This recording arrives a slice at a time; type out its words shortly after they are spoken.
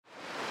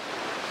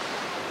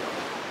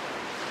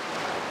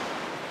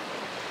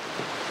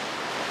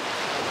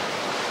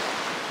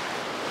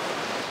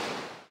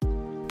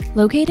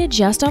Located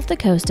just off the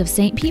coast of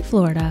St. Pete,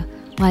 Florida,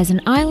 lies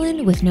an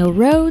island with no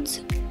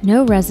roads,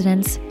 no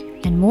residents,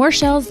 and more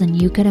shells than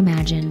you could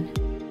imagine.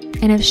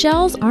 And if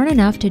shells aren't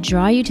enough to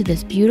draw you to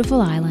this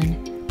beautiful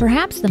island,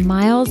 perhaps the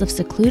miles of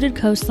secluded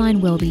coastline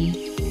will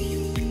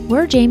be.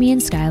 We're Jamie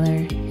and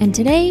Skylar, and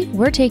today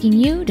we're taking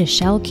you to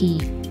Shell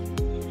Key.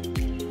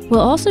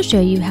 We'll also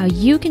show you how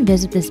you can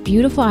visit this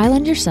beautiful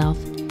island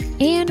yourself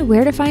and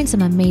where to find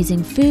some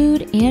amazing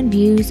food and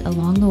views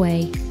along the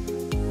way.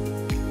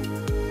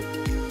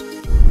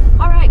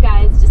 Alright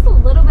guys, just a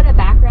little bit of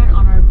background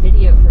on our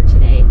video for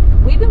today.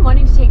 We've been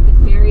wanting to take the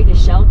ferry to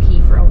Shell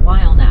Key for a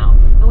while now,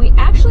 and we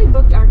actually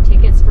booked our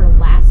tickets for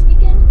last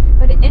weekend,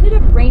 but it ended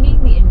up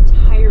raining the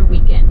entire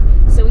weekend,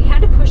 so we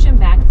had to push them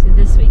back to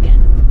this weekend.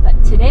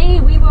 But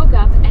today we woke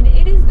up and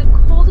it is the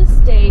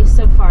coldest day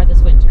so far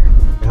this winter.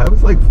 It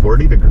was like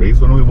 40 degrees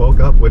when we woke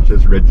up, which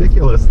is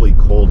ridiculously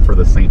cold for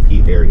the St.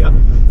 Pete area.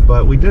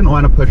 But we didn't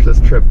want to push this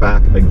trip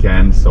back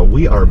again, so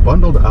we are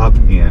bundled up,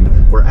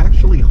 and we're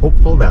actually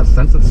hopeful that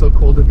since it's so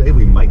cold today,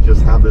 we might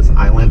just have this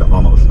island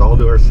almost all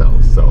to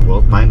ourselves. So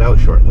we'll find out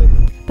shortly.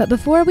 But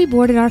before we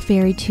boarded our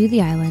ferry to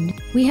the island,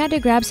 we had to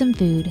grab some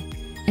food,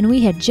 and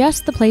we had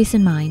just the place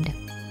in mind.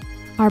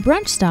 Our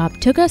brunch stop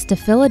took us to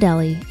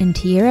Philadelphia in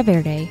Tierra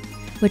Verde,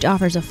 which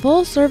offers a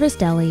full-service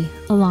deli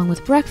along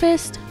with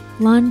breakfast,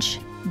 lunch,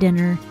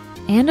 dinner,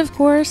 and of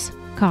course,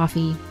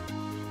 coffee.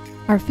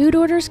 Our food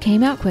orders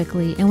came out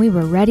quickly and we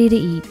were ready to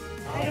eat.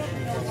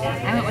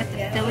 I went with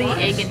the Philly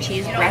egg and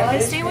cheese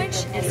breakfast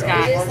sandwich. It's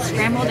got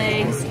scrambled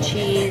eggs,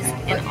 cheese,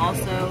 and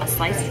also a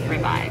sliced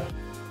ribeye.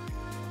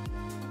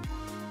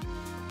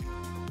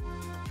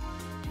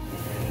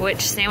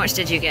 Which sandwich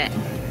did you get?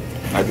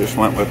 I just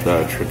went with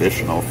the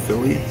traditional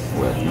Philly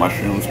with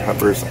mushrooms,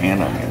 peppers,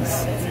 and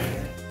onions.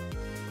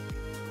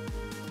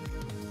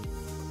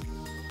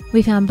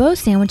 We found both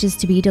sandwiches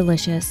to be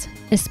delicious,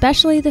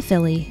 especially the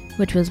Philly,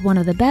 which was one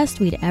of the best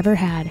we'd ever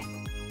had.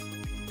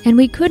 And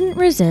we couldn't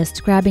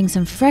resist grabbing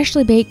some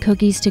freshly baked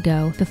cookies to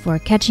go before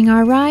catching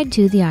our ride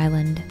to the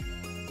island.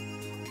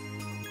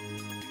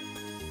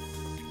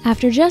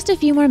 After just a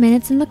few more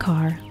minutes in the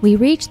car, we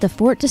reached the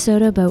Fort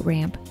Desoto boat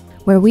ramp,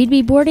 where we'd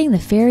be boarding the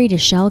ferry to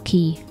Shell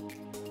Key.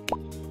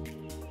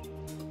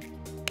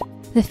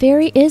 The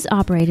ferry is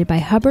operated by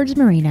Hubbard's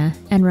Marina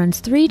and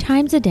runs 3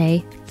 times a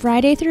day,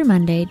 Friday through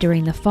Monday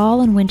during the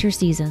fall and winter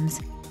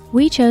seasons.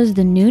 We chose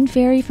the noon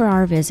ferry for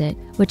our visit,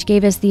 which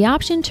gave us the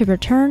option to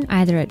return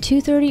either at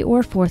 2:30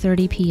 or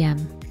 4:30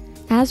 p.m.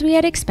 As we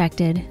had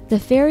expected, the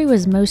ferry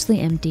was mostly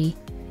empty,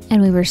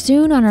 and we were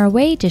soon on our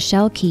way to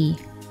Shell Key.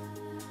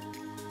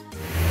 So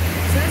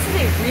this is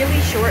a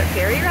really short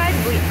ferry ride,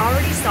 but we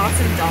already saw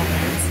some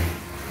dolphins.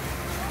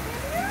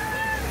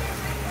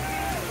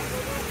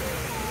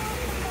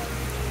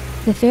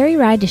 The ferry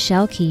ride to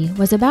Shell Key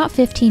was about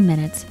 15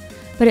 minutes,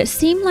 but it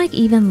seemed like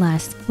even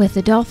less, with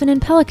the dolphin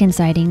and pelican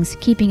sightings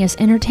keeping us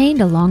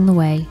entertained along the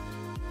way.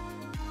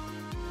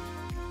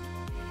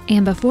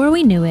 And before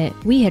we knew it,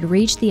 we had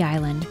reached the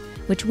island,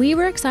 which we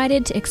were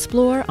excited to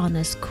explore on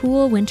this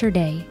cool winter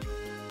day.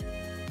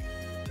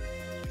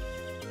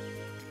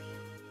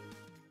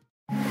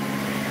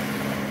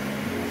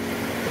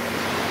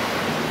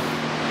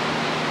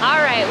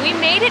 Alright, we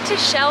made it to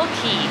Shell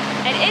Key,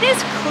 and it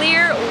is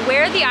clear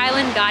where the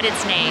island got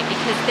its name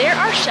because there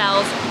are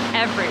shells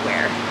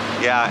everywhere.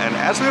 Yeah, and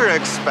as we were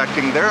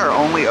expecting, there are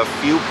only a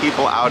few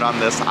people out on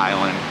this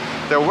island.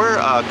 There were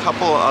a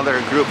couple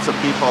other groups of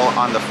people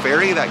on the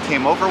ferry that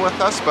came over with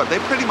us, but they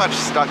pretty much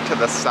stuck to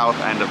the south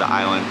end of the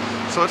island.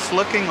 So it's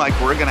looking like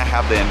we're gonna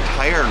have the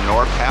entire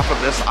north half of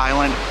this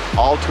island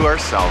all to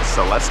ourselves,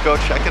 so let's go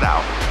check it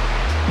out.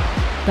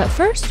 But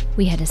first,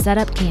 we had to set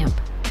up camp.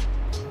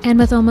 And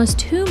with almost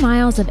 2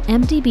 miles of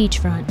empty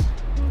beachfront,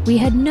 we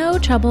had no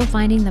trouble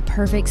finding the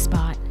perfect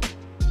spot.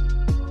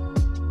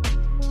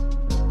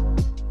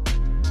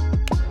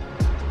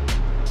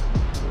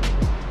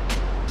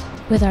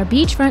 With our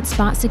beachfront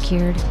spot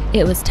secured,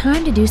 it was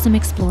time to do some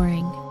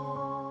exploring.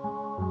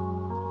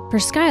 For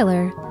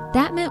Skylar,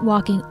 that meant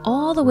walking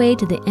all the way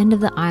to the end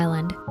of the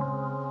island,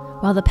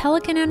 while the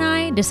pelican and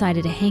I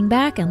decided to hang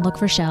back and look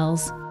for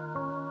shells.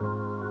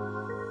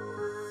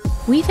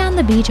 We found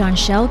the beach on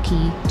Shell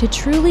Key to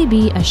truly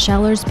be a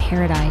sheller's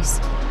paradise,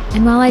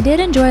 and while I did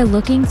enjoy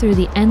looking through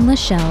the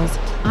endless shells,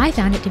 I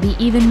found it to be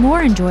even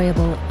more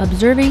enjoyable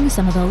observing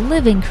some of the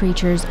living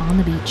creatures on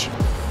the beach.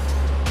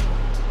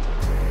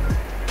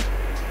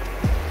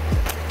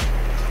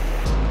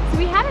 So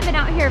we haven't been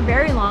out here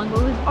very long,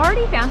 but we've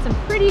already found some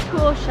pretty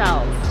cool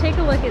shells. Take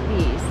a look at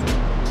these.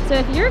 So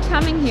if you're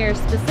coming here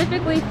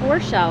specifically for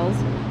shells,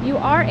 you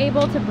are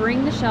able to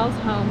bring the shells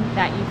home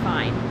that you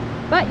find.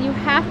 But you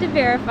have to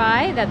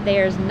verify that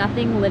there's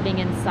nothing living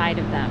inside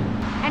of them.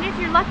 And if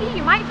you're lucky,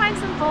 you might find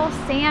some full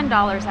sand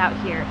dollars out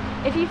here.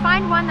 If you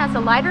find one that's a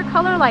lighter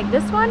color like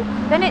this one,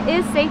 then it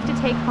is safe to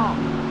take home.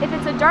 If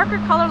it's a darker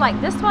color like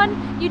this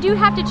one, you do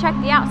have to check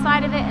the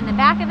outside of it and the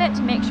back of it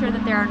to make sure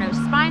that there are no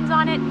spines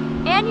on it.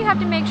 And you have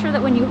to make sure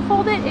that when you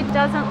hold it, it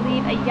doesn't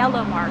leave a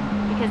yellow mark,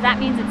 because that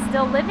means it's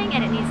still living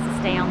and it needs to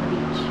stay on the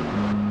beach.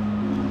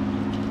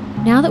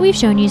 Now that we've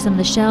shown you some of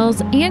the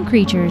shells and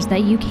creatures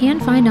that you can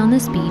find on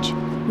this beach,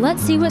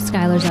 let's see what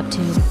Skylar's up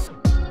to.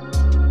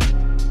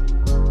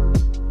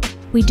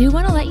 We do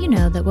want to let you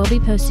know that we'll be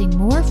posting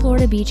more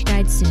Florida beach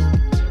guides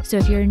soon, so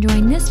if you're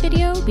enjoying this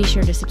video, be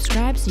sure to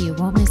subscribe so you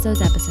won't miss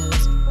those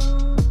episodes.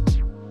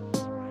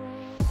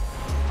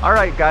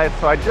 Alright guys,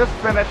 so I just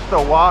finished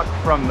the walk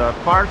from the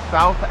far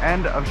south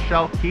end of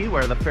Shell Key,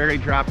 where the ferry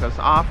dropped us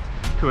off,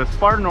 to as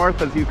far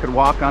north as you could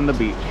walk on the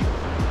beach.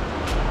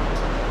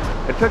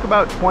 It took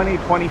about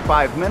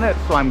 20-25 minutes,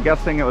 so I'm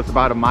guessing it was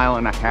about 1.5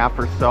 miles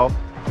or so.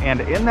 And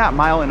in that 1.5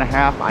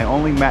 miles, I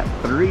only met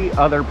 3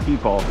 other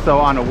people. So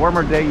on a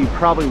warmer day, you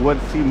probably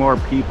would see more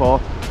people,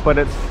 but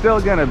it's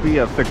still gonna be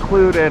a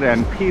secluded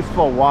and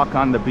peaceful walk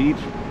on the beach.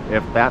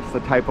 If that's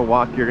the type of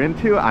walk you're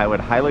into, I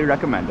would highly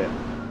recommend it.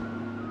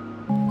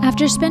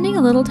 After spending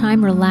a little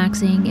time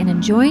relaxing and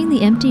enjoying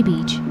the empty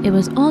beach, it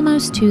was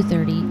almost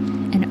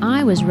 2:30, and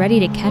I was ready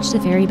to catch the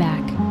ferry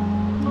back.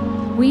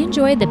 We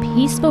enjoyed the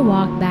peaceful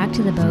walk back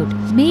to the boat,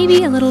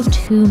 maybe a little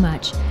too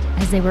much,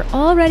 as they were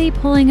already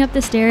pulling up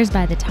the stairs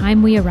by the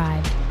time we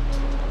arrived.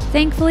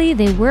 Thankfully,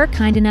 they were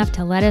kind enough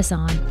to let us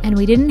on, and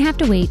we didn't have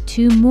to wait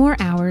 2 more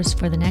hours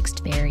for the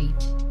next ferry.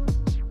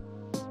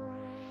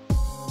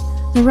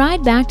 The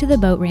ride back to the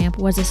boat ramp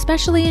was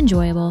especially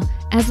enjoyable,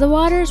 as the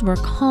waters were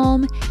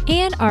calm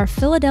and our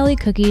Philadelphia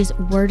cookies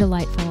were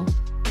delightful.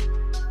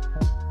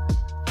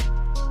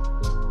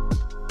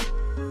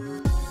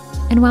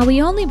 And while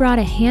we only brought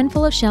a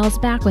handful of shells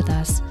back with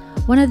us,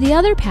 one of the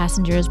other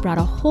passengers brought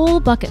a whole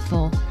bucket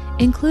full,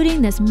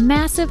 including this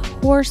massive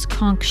horse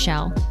conch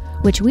shell,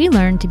 which we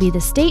learned to be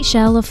the state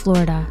shell of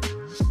Florida.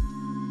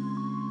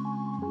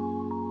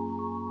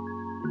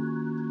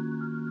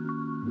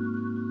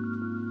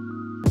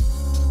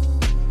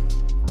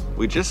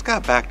 We just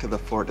got back to the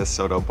Fort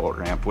Desoto boat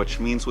ramp,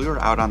 which means we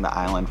were out on the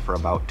island for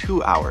about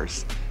 2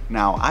 hours.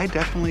 Now, I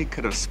definitely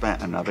could have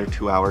spent another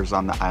 2 hours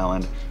on the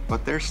island,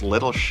 but there's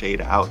little shade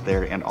out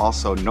there and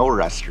also no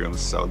restrooms,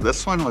 so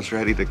this one was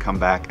ready to come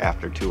back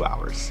after 2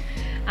 hours.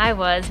 I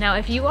was. Now,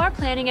 if you are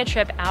planning a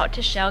trip out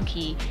to Shell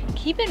Key,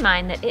 keep in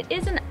mind that it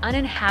is an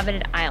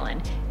uninhabited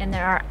island and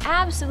there are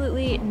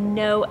absolutely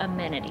no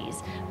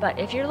amenities. But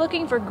if you're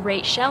looking for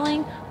great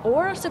shelling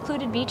or a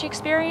secluded beach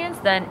experience,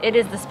 then it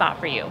is the spot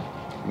for you.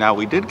 Now,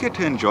 we did get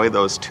to enjoy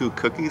those 2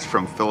 cookies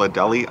from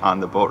Philadelphia on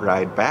the boat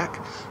ride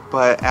back,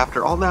 but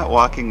after all that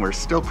walking, we're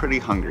still pretty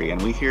hungry,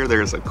 and we hear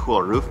there's a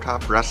cool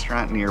rooftop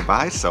restaurant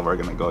nearby, so we're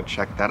gonna go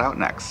check that out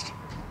next.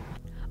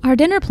 Our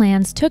dinner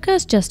plans took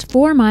us just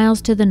 4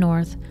 miles to the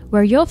north,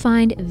 where you'll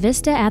find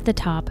Vista at the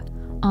Top,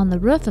 on the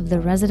roof of the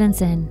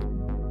Residence Inn.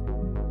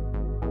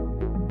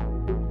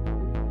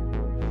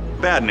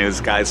 Bad news,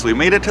 guys. We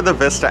made it to the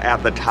Vista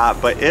at the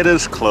Top, but it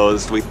is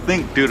closed, we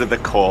think due to the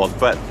cold,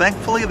 but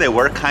thankfully they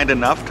were kind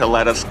enough to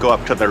let us go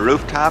up to the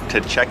rooftop to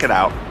check it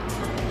out.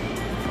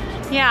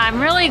 Yeah, I'm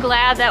really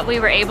glad that we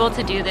were able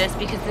to do this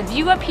because the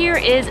view up here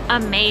is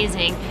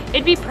amazing.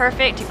 It'd be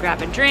perfect to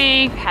grab a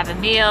drink, have a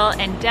meal,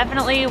 and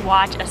definitely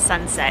watch a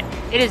sunset.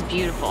 It is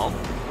beautiful.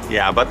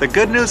 Yeah, but the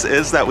good news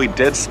is that we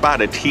did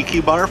spot a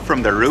tiki bar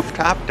from the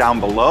rooftop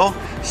down below,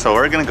 so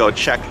we're gonna go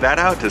check that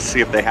out to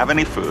see if they have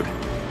any food.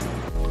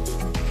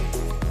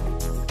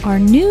 Our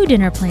new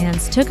dinner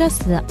plans took us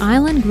to the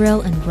Island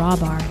Grill and Raw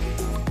Bar.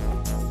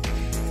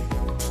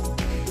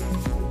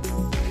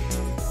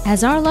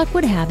 As our luck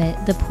would have it,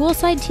 the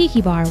poolside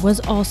tiki bar was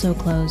also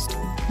closed,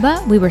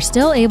 but we were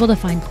still able to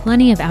find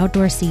plenty of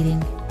outdoor seating.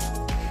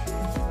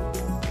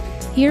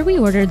 Here we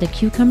ordered the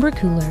cucumber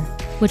cooler,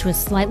 which was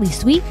slightly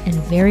sweet and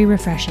very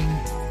refreshing.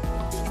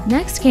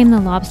 Next came the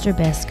lobster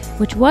bisque,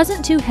 which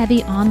wasn't too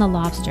heavy on the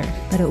lobster,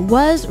 but it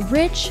was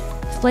rich,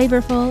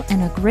 flavorful,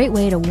 and a great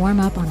way to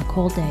warm up on a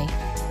cold day.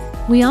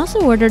 We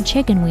also ordered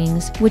chicken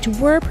wings, which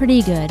were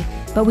pretty good,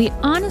 but we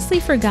honestly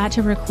forgot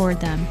to record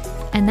them,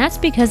 and that's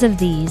because of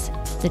these,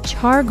 the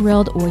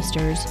char-grilled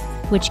oysters,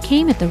 which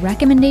came at the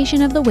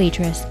recommendation of the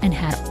waitress and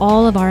had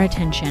all of our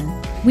attention.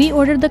 We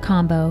ordered the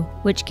combo,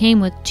 which came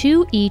with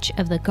 2 each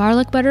of the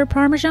garlic butter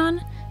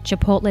parmesan,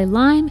 chipotle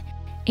lime,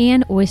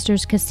 and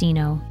oysters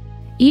casino.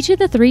 Each of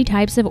the 3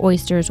 types of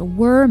oysters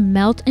were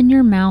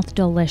melt-in-your-mouth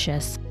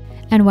delicious.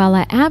 And while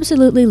I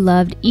absolutely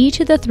loved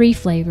each of the 3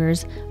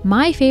 flavors,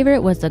 my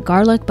favorite was the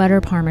garlic butter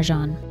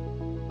parmesan.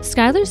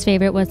 Skylar's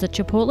favorite was the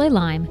chipotle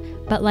lime,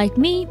 but like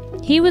me,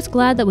 he was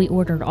glad that we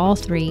ordered all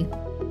 3.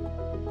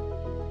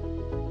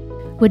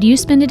 Would you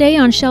spend a day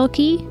on Shell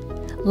Key?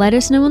 Let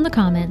us know in the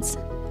comments.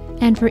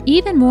 And for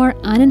even more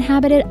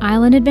uninhabited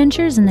island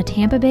adventures in the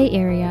Tampa Bay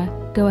area,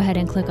 go ahead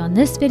and click on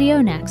this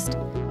video next.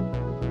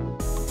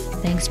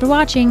 Thanks for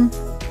watching!